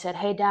him and I said,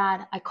 hey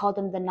dad, I called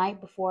him the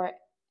night before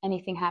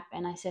anything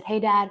happened. I said,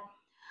 hey dad,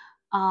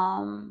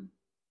 I'm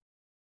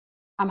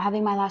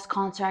having my last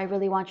concert. I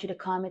really want you to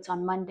come. It's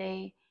on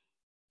Monday.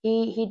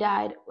 He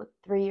died with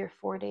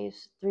 4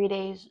 days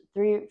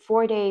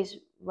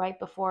right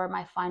before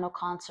my final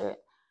concert.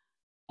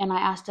 And I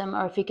asked him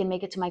or if he can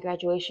make it to my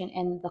graduation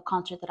in the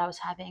concert that I was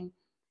having.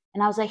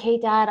 And I was like, hey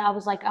dad, I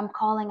was like, I'm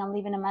calling, I'm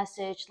leaving a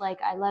message.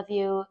 Like, I love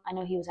you. I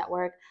know he was at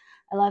work.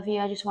 I love you.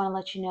 I just want to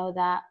let you know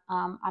that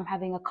I'm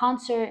having a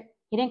concert.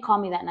 He didn't call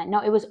me that night. No,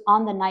 it was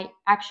on the night.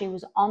 Actually, it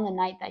was on the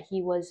night that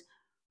he was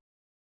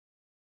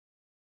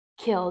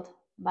killed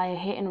by a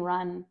hit and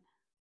run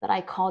that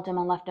I called him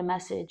and left a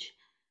message.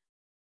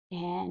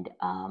 And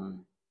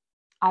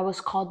I was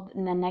called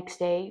the next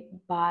day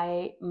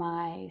by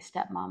my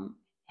stepmom,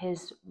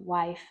 his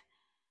wife,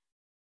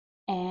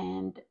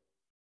 and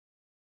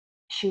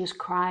she was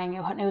crying.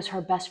 It was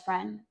her best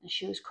friend, and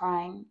she was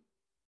crying.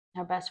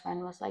 Her best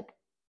friend was like,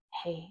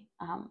 hey,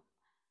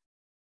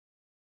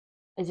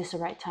 is this the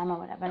right time or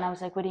whatever? And I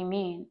was like, what do you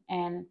mean?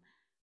 And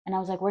I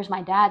was like, where's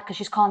my dad? Because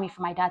she's calling me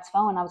from my dad's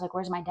phone. I was like,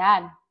 where's my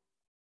dad?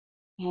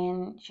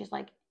 And she's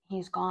like,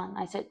 he's gone.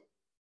 I said,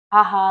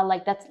 haha,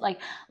 like that's like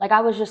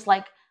I was just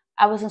like,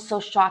 I wasn't so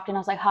shocked, and I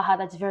was like, haha,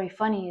 that's very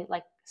funny.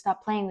 Like,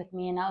 stop playing with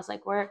me. And I was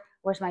like,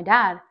 where's my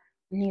dad?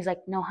 And he's like,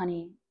 no,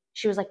 honey.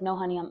 She was like, no,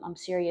 honey, I'm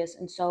serious.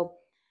 And so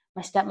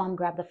my stepmom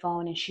grabbed the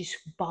phone, and she's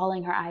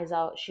bawling her eyes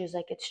out. She was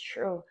like, it's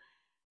true.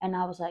 And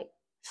I was like,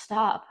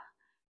 stop.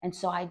 And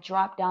so I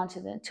dropped down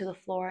to the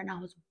floor, and I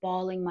was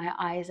bawling my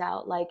eyes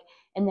out, like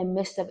in the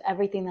midst of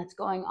everything that's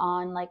going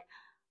on. Like,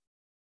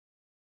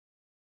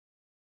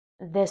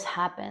 this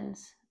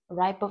happens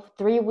right before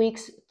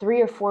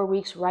 3 or 4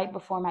 weeks right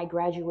before my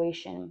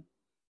graduation,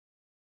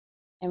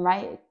 and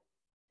right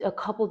a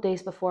couple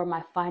days before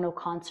my final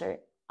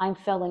concert. I'm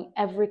failing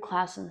every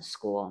class in the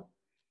school,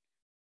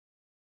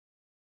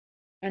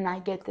 and I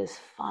get this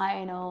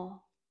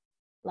final,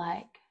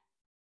 like,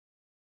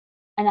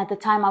 and at the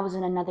time I was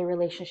in another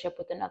relationship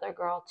with another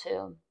girl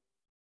too.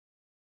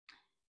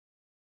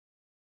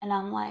 And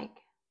I'm like,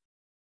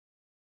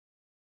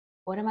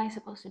 what am I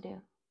supposed to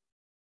do?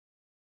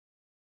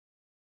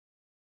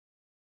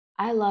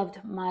 I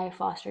loved my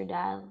foster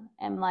dad,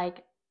 and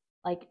like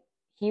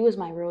he was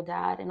my real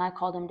dad, and I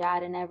called him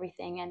dad and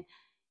everything.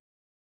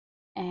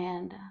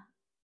 And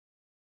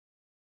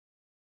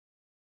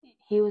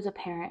he was a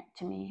parent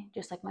to me,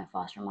 just like my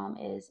foster mom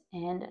is.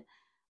 And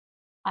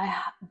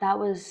that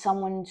was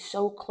someone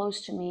so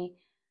close to me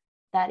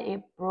that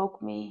it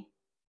broke me.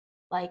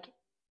 Like,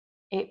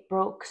 it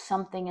broke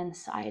something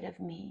inside of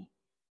me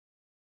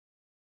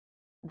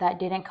that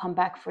didn't come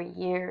back for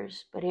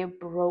years, but it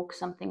broke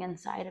something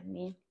inside of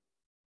me.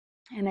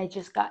 And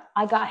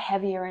I got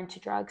heavier into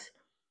drugs.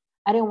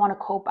 I didn't want to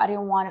cope. I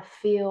didn't want to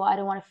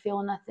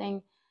feel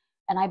nothing.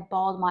 And I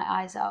bawled my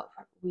eyes out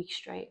for weeks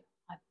straight.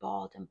 I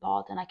bawled,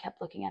 and I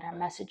kept looking at our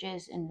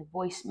messages and the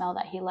voicemail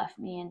that he left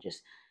me, and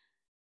just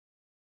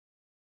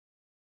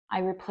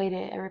I replayed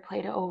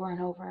it over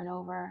and over and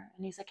over.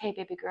 And he's like, hey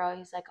baby girl,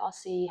 he's like, I'll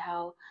see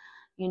how,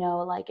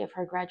 like if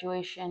her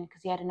graduation,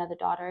 because he had another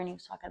daughter, and he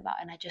was talking about,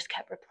 and I just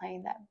kept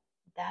replaying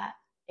that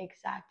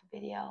exact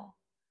video,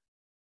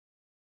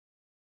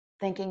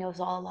 thinking it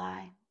was all a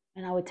lie.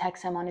 And I would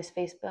text him on his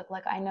Facebook,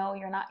 like, I know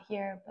you're not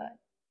here, but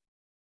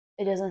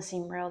it doesn't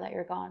seem real that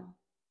you're gone.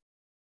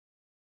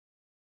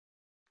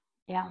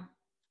 Yeah.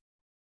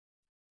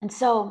 And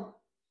so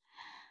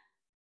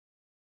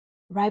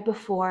right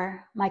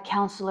before, my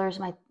counselors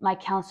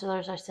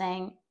are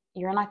saying,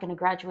 you're not going to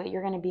graduate,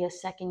 you're going to be a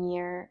second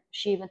year.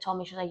 She even told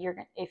me, she's like,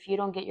 if you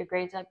don't get your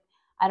grades up,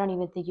 I don't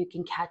even think you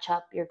can catch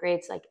up your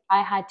grades. Like,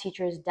 I had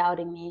teachers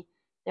doubting me.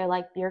 They're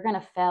like, you're going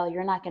to fail,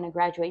 you're not going to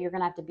graduate, you're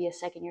going to have to be a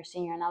second year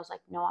senior. And I was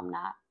like, no, I'm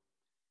not.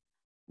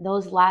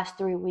 Those last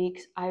 3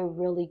 weeks, I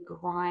really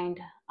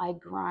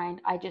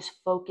I just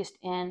focused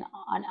in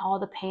on all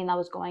the pain that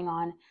was going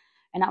on.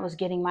 And I was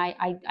getting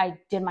I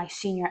did my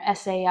senior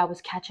essay. I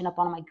was catching up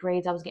on my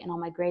grades. I was getting all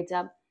my grades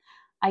up.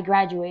 I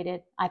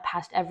graduated. I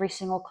passed every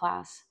single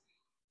class.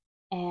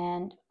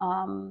 And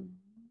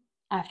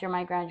after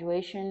my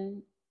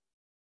graduation,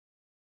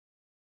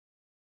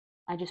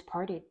 I just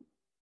partied.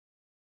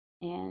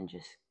 And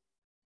just,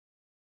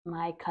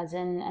 my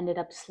cousin ended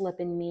up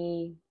slipping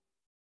me.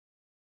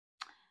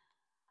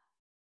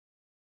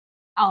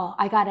 Oh,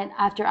 I got in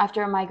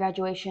after my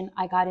graduation.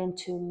 I got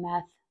into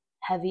meth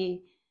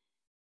heavy,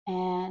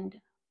 and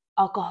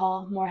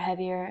alcohol more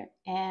heavier,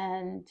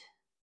 and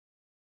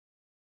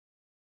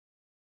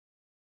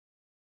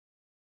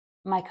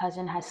my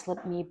cousin has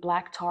slipped me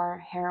black tar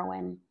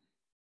heroin,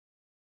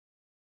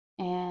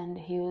 and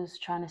he was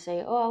trying to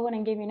say, oh, I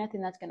wouldn't give you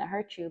nothing that's gonna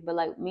hurt you, but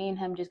like, me and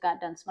him just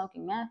got done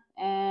smoking meth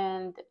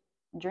and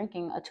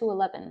drinking a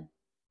 211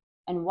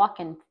 and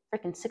walking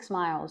freaking 6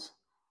 miles,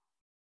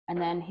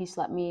 and then he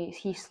slipped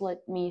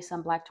me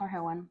some black tar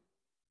heroin.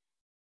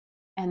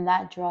 And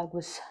that drug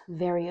was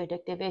very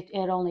addictive.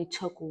 It only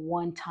took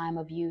one time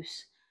of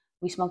use.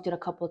 We smoked it a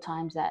couple of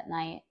times that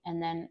night,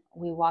 and then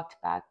we walked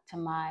back to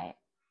my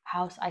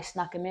house. I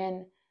snuck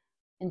him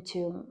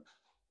into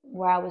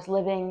where I was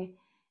living.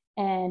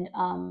 And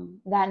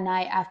that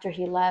night after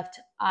he left,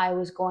 I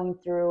was going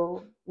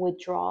through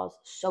withdrawals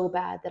so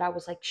bad that I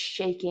was like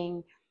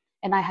shaking,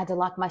 and I had to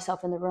lock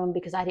myself in the room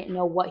because I didn't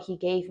know what he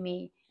gave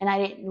me, and I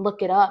didn't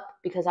look it up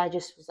because I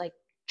just was like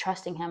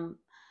trusting him.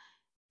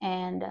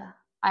 And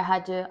I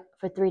had to,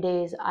 for 3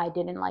 days, I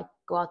didn't like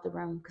go out the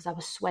room because I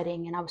was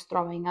sweating and I was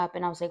throwing up,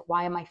 and I was like,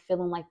 why am I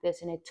feeling like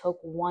this? And it took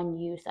one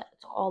use.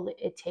 That's all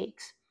it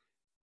takes.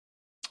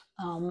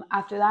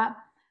 After that,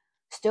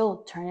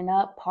 still turning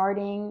up,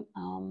 partying.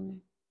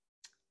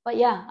 But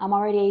yeah, I'm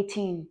already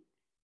 18.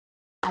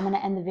 I'm going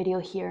to end the video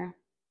here.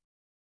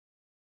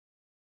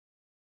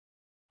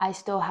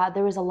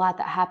 There was a lot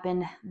that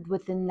happened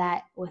within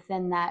that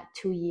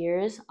 2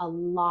 years, a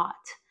lot.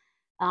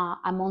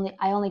 I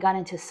only got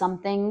into some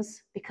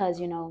things because,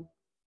 we're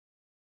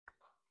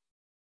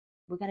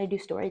going to do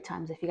story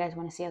times if you guys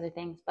want to see other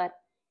things. But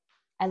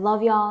I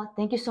love y'all.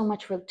 Thank you so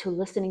much for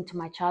listening to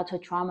my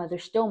childhood trauma.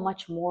 There's still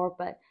much more,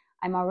 but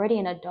I'm already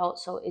an adult,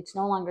 so it's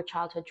no longer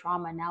childhood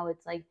trauma. Now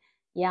it's like,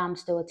 yeah, I'm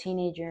still a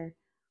teenager,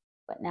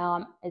 but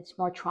now it's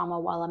more trauma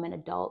while I'm an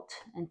adult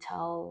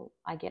until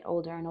I get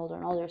older and older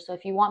and older. So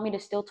if you want me to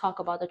still talk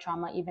about the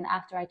trauma even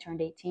after I turned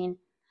 18,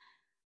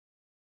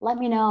 let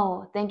me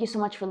know. Thank you so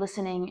much for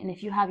listening. And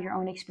if you have your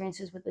own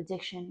experiences with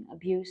addiction,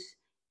 abuse,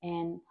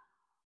 and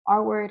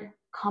our word,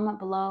 comment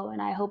below.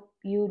 And I hope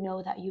you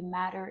know that you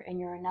matter and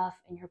you're enough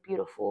and you're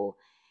beautiful.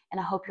 And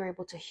I hope you're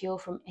able to heal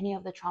from any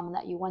of the trauma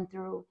that you went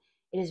through.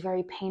 It is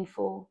very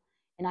painful,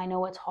 and I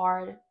know it's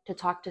hard to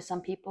talk to some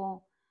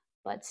people,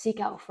 but seek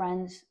out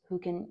friends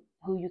who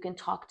you can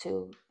talk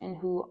to and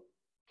who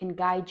can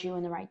guide you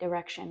in the right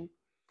direction.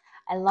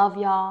 I love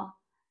y'all.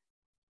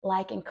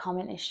 Like and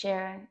comment and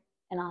share,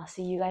 and I'll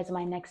see you guys in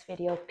my next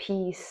video.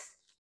 Peace.